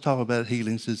talk about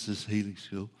healing, since this is a healing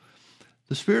school.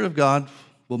 The Spirit of God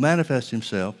will manifest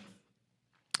Himself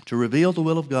to reveal the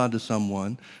will of God to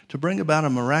someone, to bring about a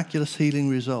miraculous healing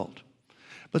result.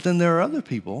 But then there are other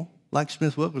people, like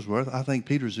Smith Wigglesworth. I think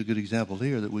Peter's a good example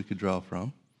here that we could draw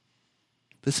from,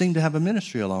 that seem to have a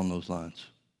ministry along those lines.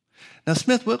 Now,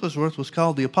 Smith Wigglesworth was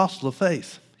called the Apostle of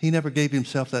Faith. He never gave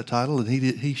himself that title, and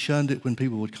he shunned it when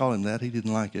people would call him that. He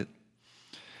didn't like it.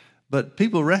 But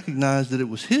people recognized that it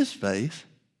was his faith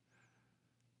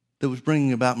that was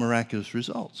bringing about miraculous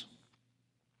results.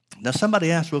 Now,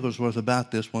 somebody asked Wigglesworth about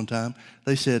this one time.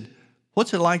 They said,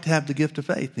 what's it like to have the gift of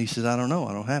faith? And he said, I don't know.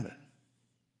 I don't have it.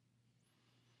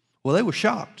 Well, they were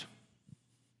shocked.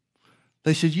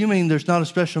 They said, you mean there's not a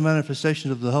special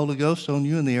manifestation of the Holy Ghost on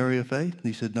you in the area of faith? And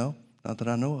he said, no, not that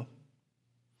I know of.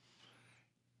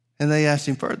 And they asked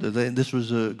him further. This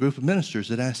was a group of ministers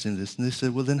that asked him this. And they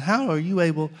said, well, then how are you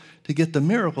able to get the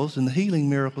miracles and the healing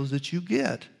miracles that you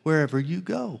get wherever you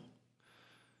go?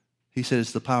 He said,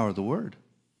 it's the power of the Word.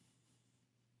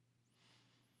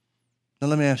 Now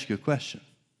let me ask you a question.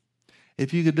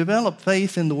 If you could develop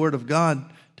faith in the Word of God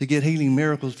to get healing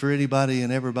miracles for anybody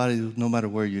and everybody, no matter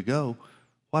where you go,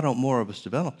 why don't more of us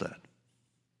develop that?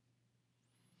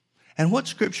 And what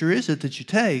scripture is it that you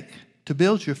take to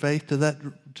build your faith to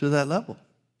that level?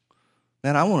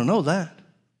 Man, I want to know that.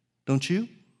 Don't you?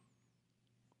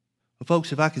 Well,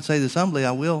 folks, if I can say this humbly,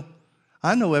 I will.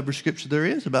 I know every scripture there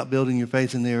is about building your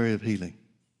faith in the area of healing.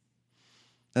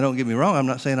 Now, don't get me wrong. I'm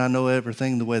not saying I know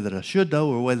everything the way that I should know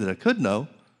or the way that I could know.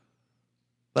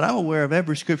 But I'm aware of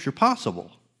every scripture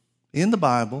possible in the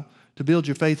Bible to build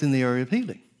your faith in the area of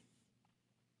healing.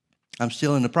 I'm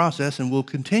still in the process and will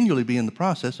continually be in the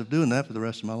process of doing that for the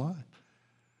rest of my life.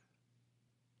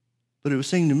 But it would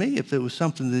seem to me if there was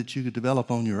something that you could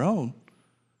develop on your own,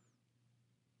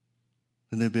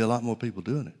 then there'd be a lot more people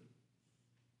doing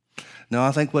it. Now,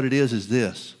 I think what it is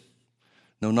this.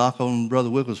 No knock on Brother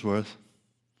Wigglesworth,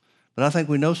 but I think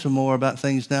we know some more about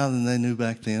things now than they knew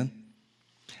back then.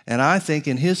 And I think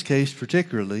in his case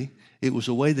particularly, it was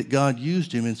a way that God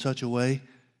used him in such a way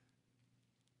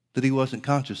that he wasn't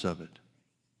conscious of it.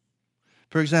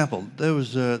 For example,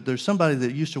 there's somebody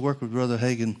that used to work with Brother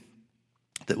Hagin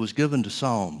that was given to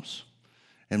psalms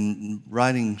and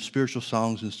writing spiritual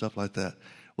songs and stuff like that.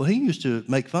 Well, he used to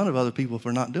make fun of other people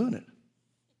for not doing it.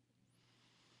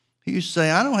 He used to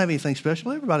say, I don't have anything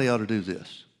special. Everybody ought to do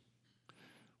this.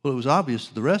 Well, it was obvious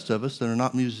to the rest of us that are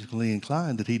not musically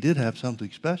inclined that he did have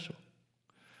something special.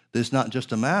 That it's not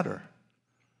just a matter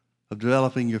of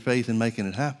developing your faith and making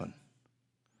it happen.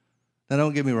 Now,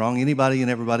 don't get me wrong. Anybody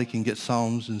and everybody can get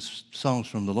songs and songs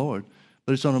from the Lord,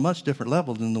 but it's on a much different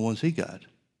level than the ones he got.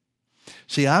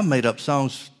 See, I've made up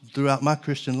songs throughout my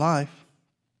Christian life.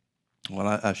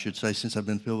 Well, I should say since I've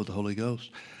been filled with the Holy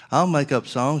Ghost. I'll make up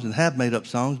songs and have made up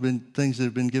songs, things that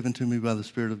have been given to me by the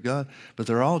Spirit of God, but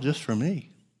they're all just for me.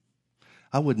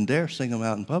 I wouldn't dare sing them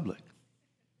out in public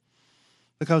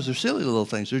because they're silly little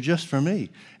things. They're just for me.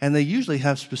 And they usually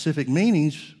have specific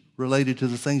meanings related to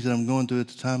the things that I'm going through at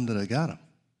the time that I got them.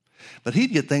 But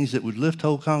he'd get things that would lift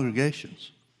whole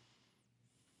congregations.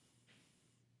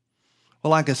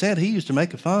 Well, like I said, he used to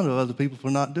make fun of other people for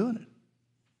not doing it.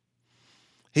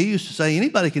 He used to say,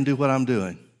 anybody can do what I'm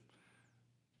doing.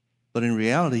 But in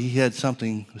reality, he had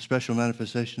something, a special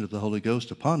manifestation of the Holy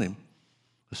Ghost upon him,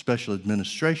 a special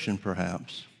administration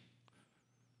perhaps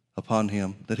upon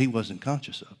him that he wasn't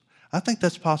conscious of. I think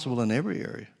that's possible in every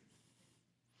area.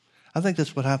 I think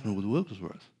that's what happened with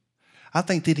Wigglesworth. I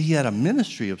think that he had a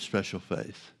ministry of special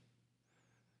faith,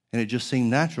 and it just seemed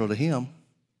natural to him,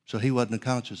 so he wasn't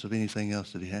conscious of anything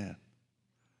else that he had,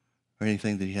 or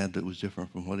anything that he had that was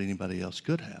different from what anybody else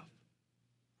could have.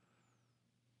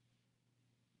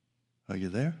 Are you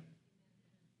there?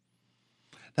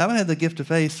 Now, I had the gift of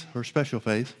faith, or special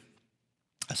faith.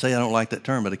 I say I don't like that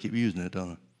term, but I keep using it,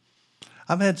 don't I?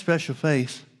 I've had special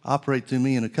faith operate through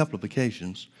me on a couple of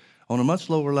occasions on a much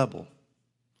lower level.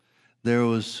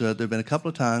 There've been a couple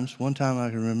of times, one time I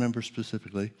can remember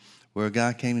specifically, where a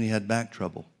guy came and he had back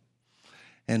trouble.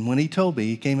 And when he told me,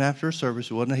 he came after a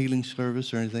service. It wasn't a healing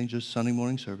service or anything, just Sunday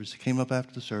morning service. He came up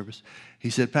after the service. He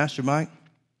said, Pastor Mike,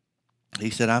 he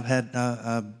said,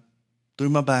 I threw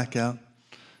my back out.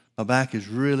 My back is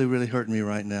really, really hurting me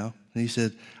right now. And he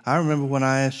said, I remember when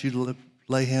I asked you to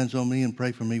lay hands on me and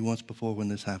pray for me once before when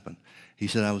this happened. He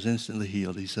said, I was instantly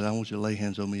healed. He said, I want you to lay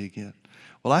hands on me again.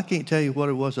 Well, I can't tell you what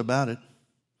it was about it,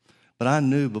 but I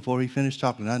knew before he finished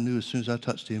talking, I knew as soon as I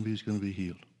touched him, he was going to be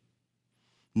healed.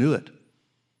 Knew it.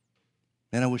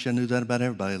 Man, I wish I knew that about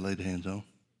everybody I laid hands on.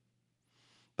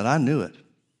 But I knew it.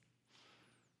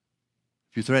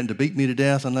 If you threatened to beat me to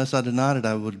death unless I denied it,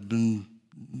 I would have been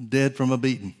dead from a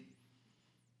beating.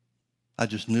 I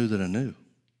just knew that I knew.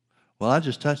 Well, I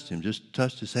just touched him, just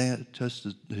touched his hand, touched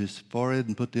his forehead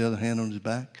and put the other hand on his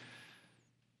back.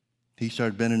 He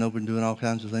started bending over and doing all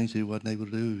kinds of things he wasn't able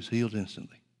to do. He was healed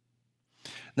instantly.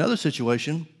 Another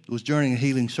situation was during a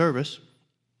healing service.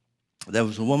 There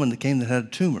was a woman that came that had a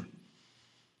tumor.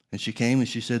 And she came and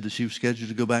she said that she was scheduled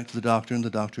to go back to the doctor, and the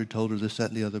doctor had told her this,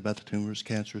 that, and the other about the tumor, it's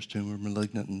cancerous tumor,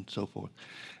 malignant, and so forth.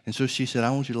 And so she said,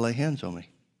 I want you to lay hands on me.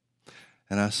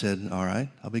 And I said, all right,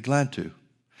 I'll be glad to.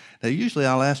 Now, usually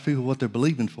I'll ask people what they're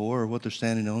believing for or what they're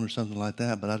standing on or something like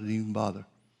that, but I didn't even bother.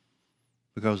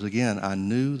 Because, again, I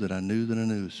knew that I knew that I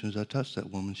knew as soon as I touched that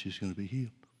woman, she was going to be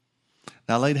healed.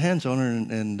 Now I laid hands on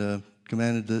her and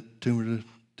commanded the tumor to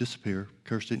disappear,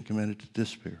 cursed it and commanded it to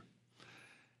disappear.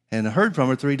 And I heard from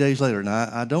her 3 days later. Now,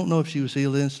 I don't know if she was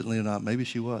healed instantly or not. Maybe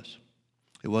she was.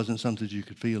 It wasn't something you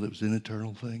could feel. It was an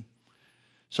internal thing.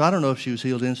 So I don't know if she was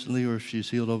healed instantly or if she was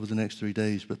healed over the next 3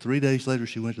 days. But 3 days later,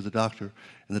 she went to the doctor,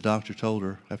 and the doctor told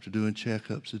her, after doing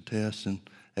checkups and tests and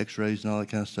x-rays and all that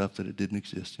kind of stuff, that it didn't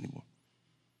exist anymore.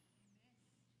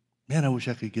 Man, I wish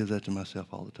I could give that to myself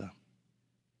all the time.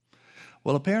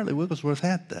 Well, apparently Wigglesworth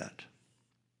had that.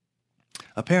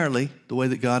 Apparently, the way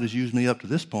that God has used me up to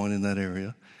this point in that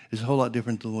area is a whole lot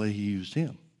different than the way he used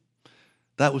him.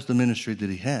 That was the ministry that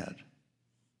he had.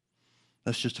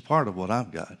 That's just a part of what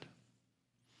I've got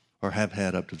or have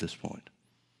had up to this point.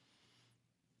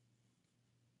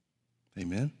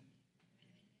 Amen?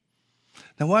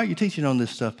 Now, why are you teaching on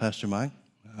this stuff, Pastor Mike?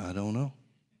 I don't know.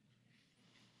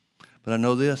 But I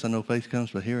know this. I know faith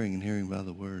comes by hearing and hearing by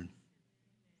the word.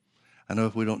 I know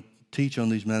if we don't teach on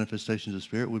these manifestations of the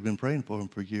Spirit, we've been praying for them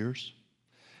for years.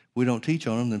 If we don't teach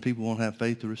on them, then people won't have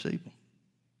faith to receive them.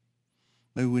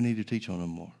 Maybe we need to teach on them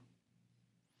more.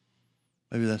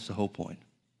 Maybe that's the whole point.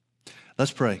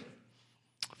 Let's pray.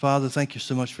 Father, thank you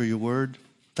so much for your word.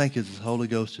 Thank you that the Holy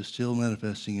Ghost is still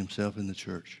manifesting himself in the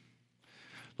church.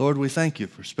 Lord, we thank you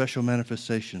for special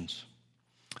manifestations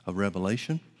of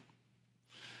revelation,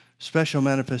 special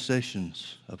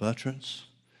manifestations of utterance,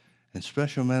 and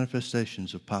special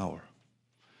manifestations of power.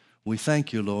 We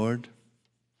thank you, Lord.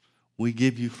 We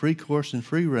give you free course and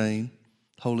free reign,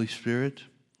 Holy Spirit,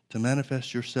 to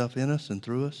manifest yourself in us and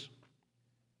through us,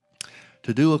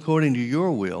 to do according to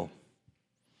your will,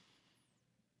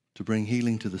 to bring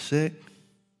healing to the sick,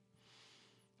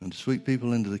 and to sweep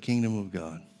people into the kingdom of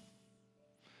God.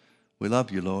 We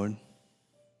love you, Lord.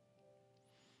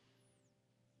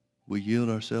 We yield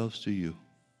ourselves to you.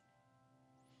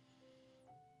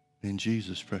 In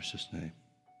Jesus' precious name.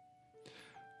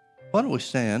 Why don't we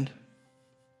stand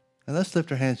and let's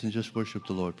lift our hands and just worship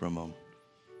the Lord for a moment.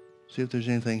 See if there's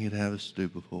anything he'd have us to do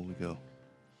before we go.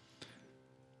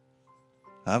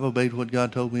 I've obeyed what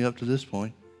God told me up to this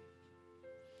point.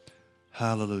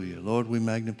 Hallelujah. Lord, we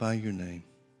magnify your name.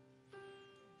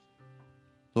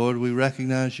 Lord, we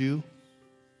recognize you,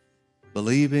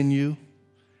 believe in you,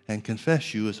 and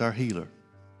confess you as our healer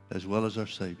as well as our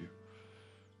Savior.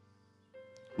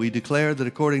 We declare that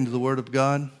according to the word of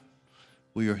God,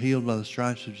 we are healed by the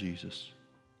stripes of Jesus.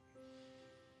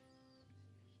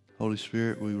 Holy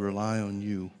Spirit, we rely on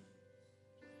you.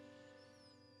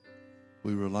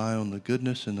 We rely on the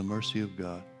goodness and the mercy of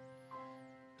God.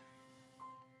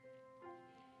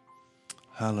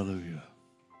 Hallelujah.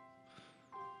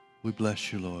 We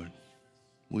bless you, Lord.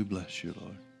 We bless you,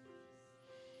 Lord.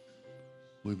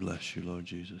 We bless you, Lord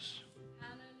Jesus.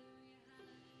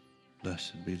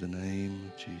 Blessed be the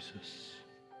name of Jesus.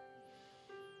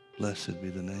 Blessed be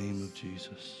the name of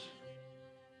Jesus.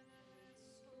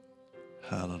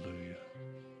 Hallelujah.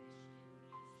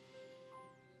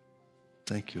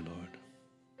 Thank you, Lord,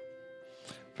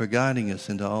 for guiding us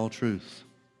into all truth,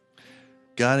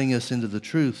 guiding us into the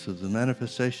truth of the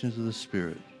manifestations of the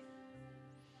Spirit,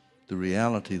 the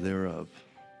reality thereof.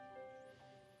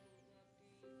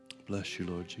 Bless you,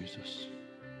 Lord Jesus.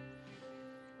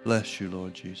 Bless you,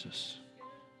 Lord Jesus.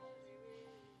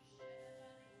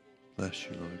 Bless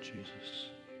you, Lord Jesus.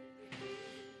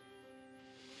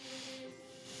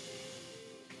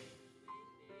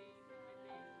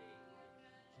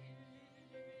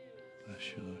 Bless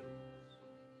you, Lord.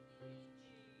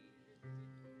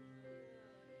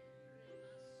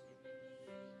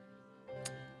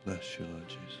 Bless you, Lord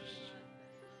Jesus.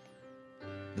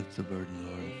 Lift the burden,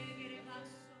 Lord.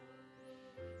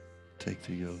 Take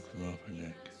the yoke from off her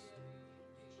neck.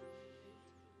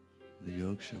 The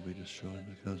yoke shall be destroyed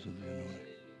because of the anointing.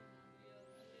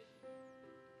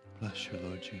 Bless you,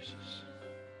 Lord Jesus.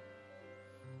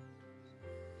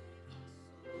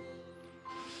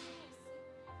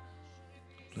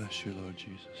 Bless you, Lord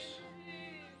Jesus.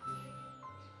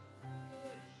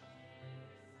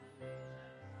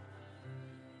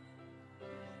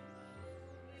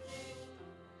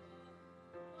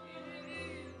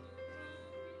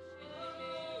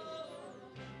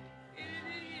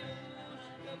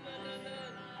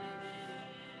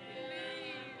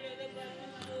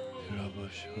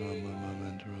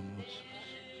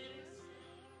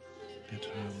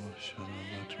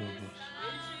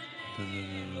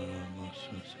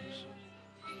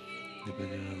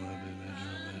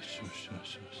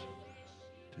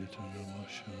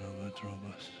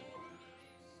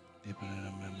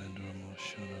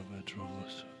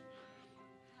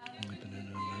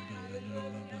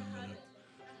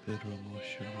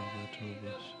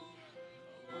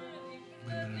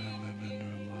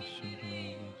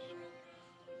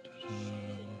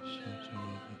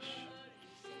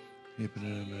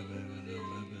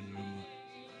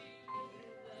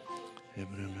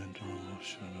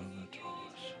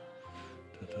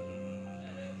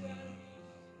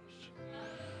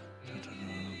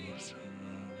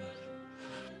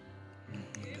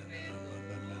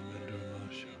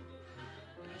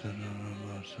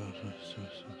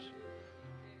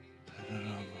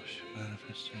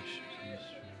 Manifestations in the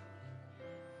Spirit.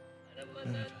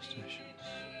 Manifestations.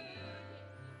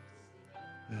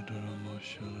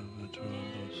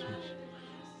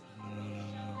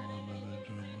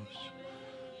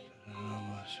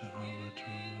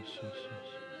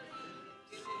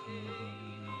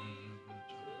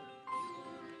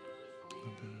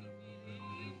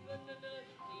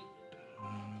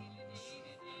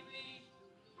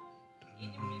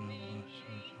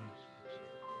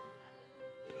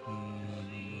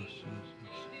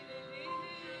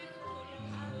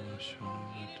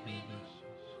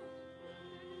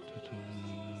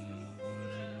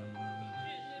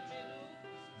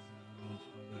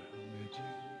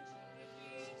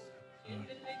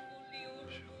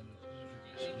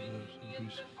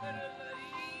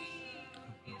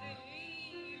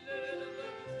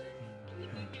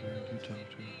 You talk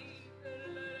to her.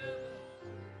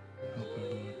 Help her,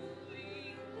 Lord.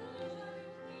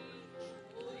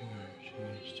 Bring her. She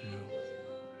needs to help.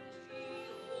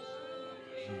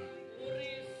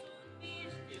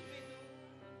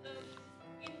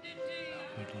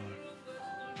 Help her, Lord.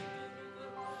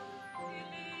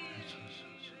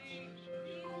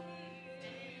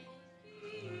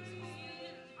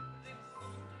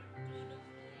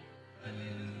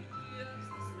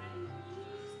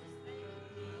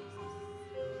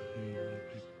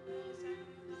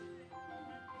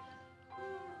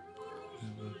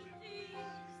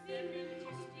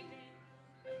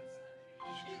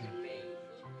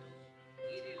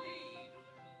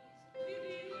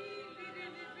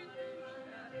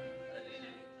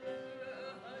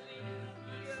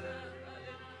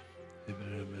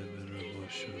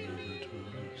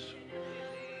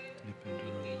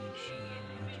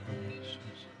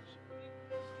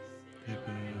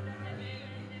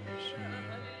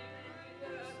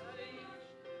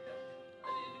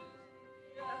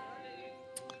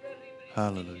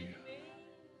 Hallelujah.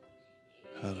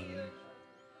 Hallelujah.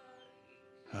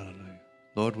 Hallelujah.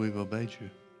 Lord, we've obeyed you.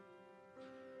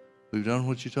 We've done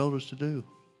what you told us to do,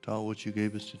 taught what you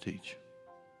gave us to teach.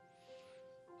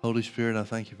 Holy Spirit, I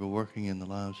thank you for working in the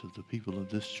lives of the people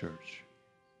of this church.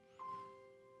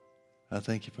 I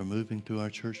thank you for moving through our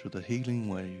church with a healing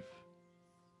wave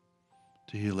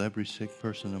to heal every sick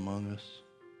person among us,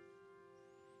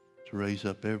 to raise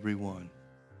up every one.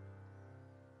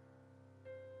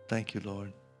 Thank you,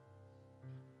 Lord,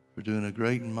 for doing a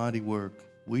great and mighty work.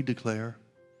 We declare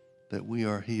that we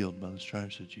are healed by the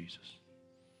stripes of Jesus.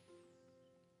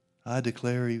 I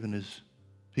declare, even as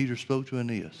Peter spoke to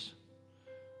Aeneas,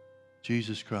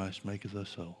 Jesus Christ maketh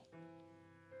us whole.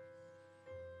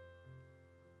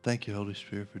 Thank you, Holy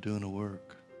Spirit, for doing a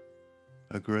work,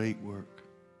 a great work,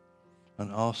 an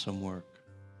awesome work,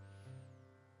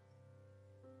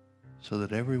 so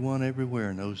that everyone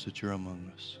everywhere knows that you're among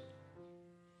us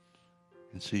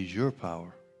and sees your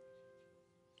power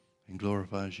and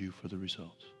glorifies you for the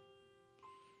results.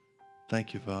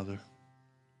 Thank you, Father,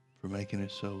 for making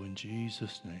it so in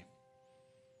Jesus' name.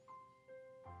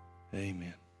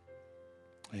 Amen.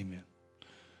 Amen.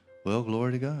 Well,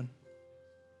 glory to God.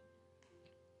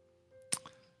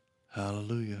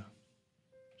 Hallelujah.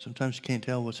 Sometimes you can't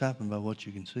tell what's happened by what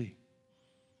you can see.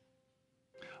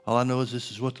 All I know is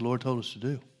this is what the Lord told us to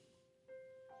do.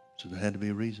 So there had to be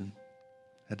a reason.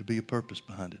 Had to be a purpose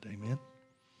behind it. Amen.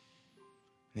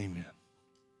 Amen.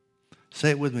 Say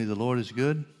it with me. The Lord is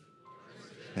good,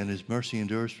 and his mercy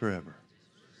endures forever.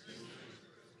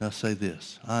 Now say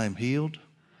this. I am healed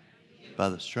by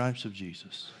the stripes of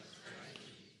Jesus.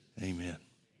 Amen.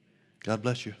 God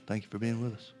bless you. Thank you for being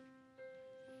with us.